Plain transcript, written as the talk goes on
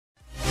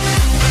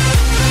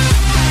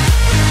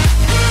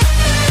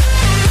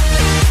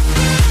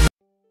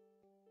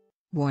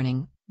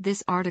Warning,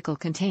 this article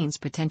contains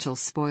potential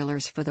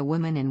spoilers for The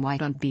Woman in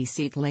White on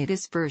BBCThe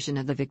latest version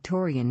of the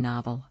Victorian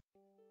novel.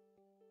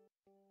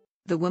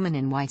 The Woman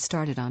in White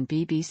started on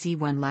BBC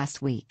One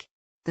last week.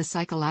 The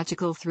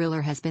psychological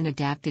thriller has been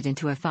adapted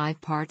into a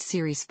 5-part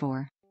series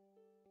for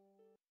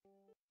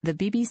the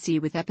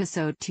BBC, with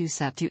episode 2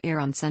 set to air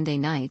on Sunday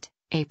night,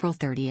 April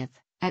 30th,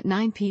 at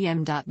 9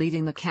 p.m.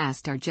 Leading the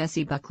cast are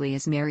Jessie Buckley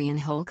as Marion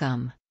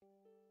Holcomb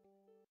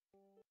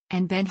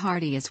and Ben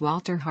Hardy as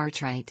Walter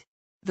Hartwright.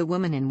 The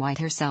Woman in White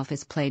herself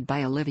is played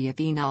by Olivia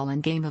Vinall,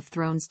 and Game of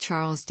Thrones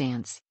Charles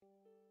Dance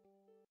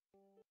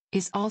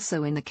is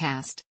also in the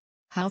cast.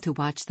 How to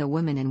watch The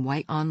Woman in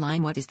White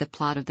online. What is the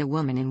plot of The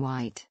Woman in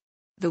White?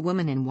 The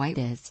Woman in White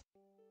is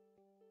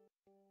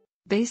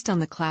based on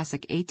the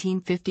classic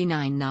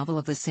 1859 novel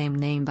of the same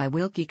name by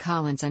Wilkie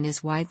Collins and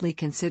is widely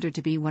considered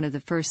to be one of the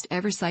first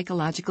ever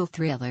psychological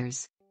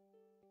thrillers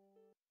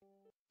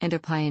and a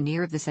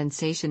pioneer of the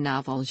sensation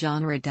novel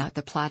genre.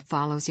 The plot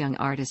follows young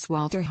artist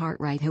Walter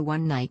Hartwright, who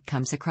one night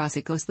comes across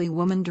a ghostly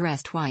woman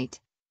dressed white,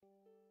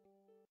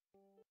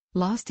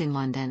 lost in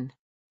London.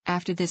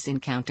 After this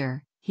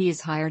encounter, he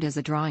is hired as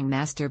a drawing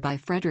master by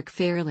Frederick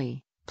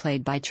Fairley,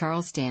 played by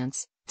Charles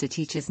Dance, to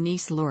teach his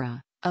niece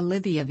Laura,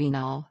 Olivia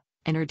Vinall,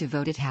 and her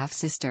devoted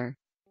half-sister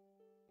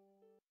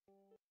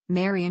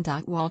Marion.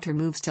 Walter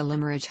moves to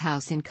Limeridge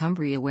House in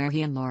Cumbria, where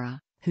he and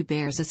Laura, who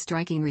bears a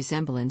striking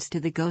resemblance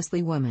to the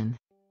ghostly woman,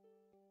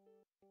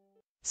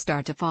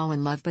 start to fall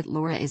in love, but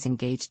Laura is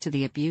engaged to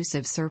the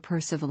abusive Sir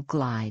Percival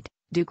Glyde,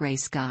 Grey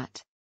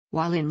Scott.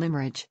 While in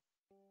Limeridge,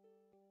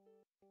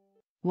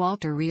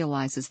 Walter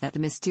realizes that the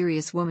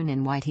mysterious woman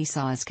in white he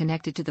saw is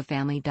connected to the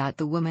family.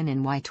 The Woman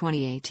in White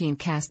 2018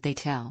 cast. They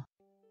tell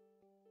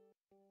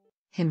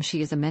him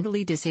she is a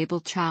mentally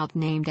disabled child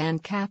named Anne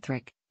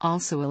Catherick,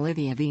 also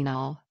Olivia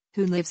Vinall,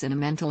 who lives in a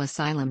mental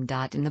asylum.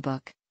 In the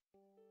book,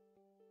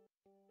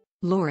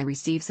 Laura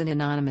receives an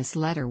anonymous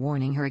letter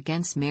warning her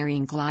against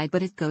marrying Glyde,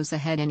 but it goes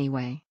ahead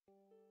anyway.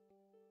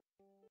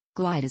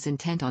 Glyde is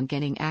intent on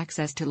getting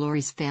access to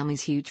Laura's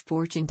family's huge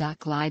fortune.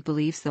 Glyde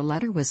believes the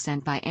letter was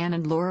sent by Anne,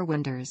 and Laura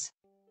wonders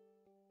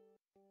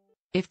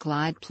if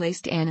Glyde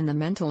placed Anne in the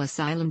mental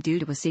asylum due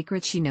to a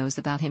secret she knows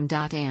about him.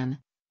 Anne,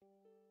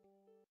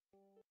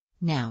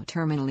 now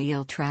terminally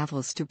ill,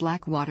 travels to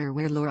Blackwater,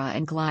 where Laura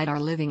and Glyde are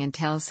living, and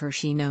tells her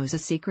she knows a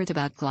secret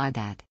about Glyde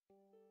that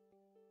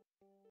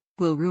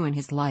will ruin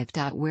his life.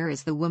 Where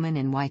is The Woman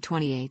in White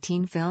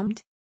 2018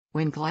 filmed?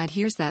 When Glyde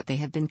hears that they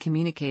have been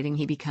communicating,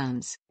 he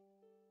becomes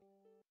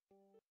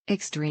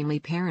extremely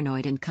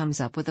paranoid and comes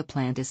up with a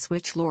plan to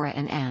switch Laura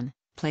and Anne,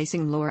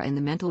 placing Laura in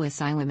the mental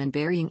asylum and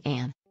burying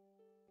Anne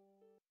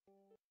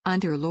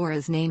under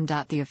Laura's name.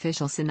 The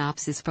official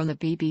synopsis from the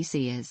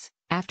BBC is: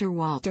 after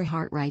Walter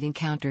Hartwright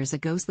encounters a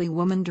ghostly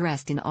woman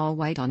dressed in all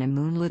white on a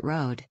moonlit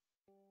road,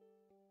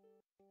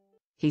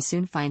 he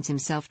soon finds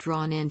himself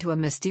drawn into a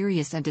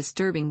mysterious and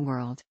disturbing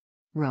world.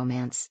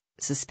 Romance,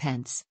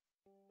 suspense,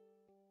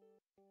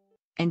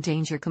 and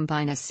danger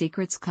combine as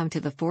secrets come to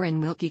the fore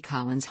in Wilkie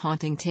Collins'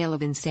 haunting tale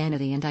of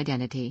insanity and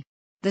identity.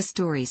 The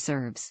story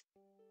serves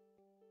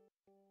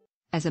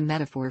as a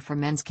metaphor for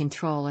men's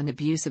control and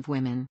abuse of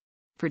women.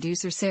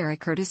 Producer Sarah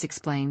Curtis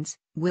explains,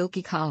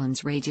 Wilkie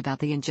Collins' rage about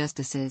the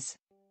injustices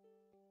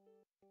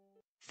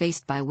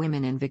faced by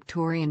women in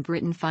Victorian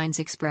Britain finds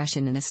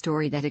expression in a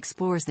story that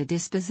explores the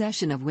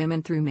dispossession of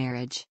women through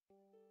marriage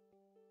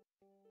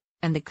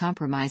and the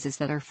compromises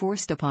that are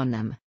forced upon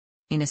them.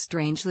 In a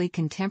strangely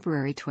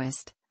contemporary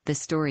twist, the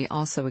story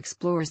also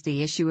explores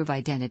the issue of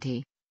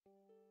identity,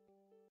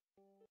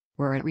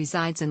 where it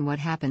resides and what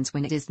happens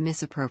when it is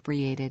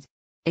misappropriated.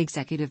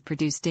 Executive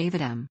producer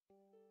David M.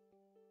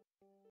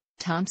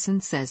 Thompson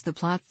says the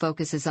plot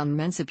focuses on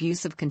men's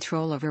abuse of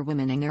control over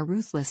women and their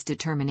ruthless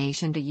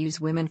determination to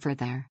use women for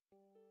their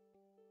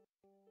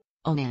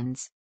own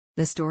ends.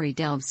 The story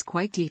delves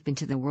quite deep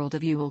into the world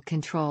of evil,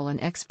 control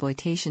and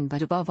exploitation,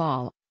 but above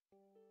all,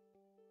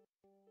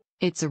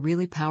 it's a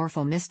really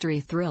powerful mystery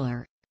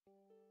thriller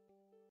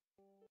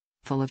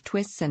full of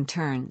twists and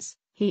turns.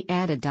 He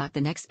added,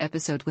 the next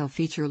episode will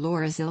feature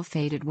Laura's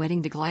ill-fated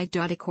wedding to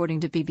Glyde.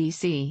 According to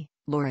BBC,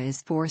 Laura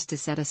is forced to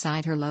set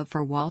aside her love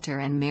for Walter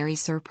and marry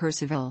Sir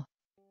Percival,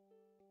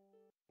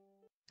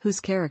 whose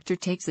character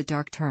takes a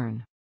dark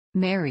turn.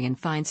 Marion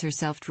finds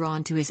herself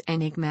drawn to his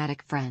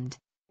enigmatic friend,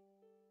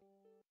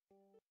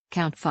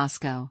 Count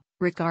Fosco,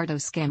 Riccardo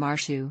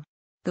Scamarcio.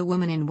 The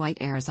Woman in White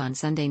airs on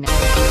Sunday night.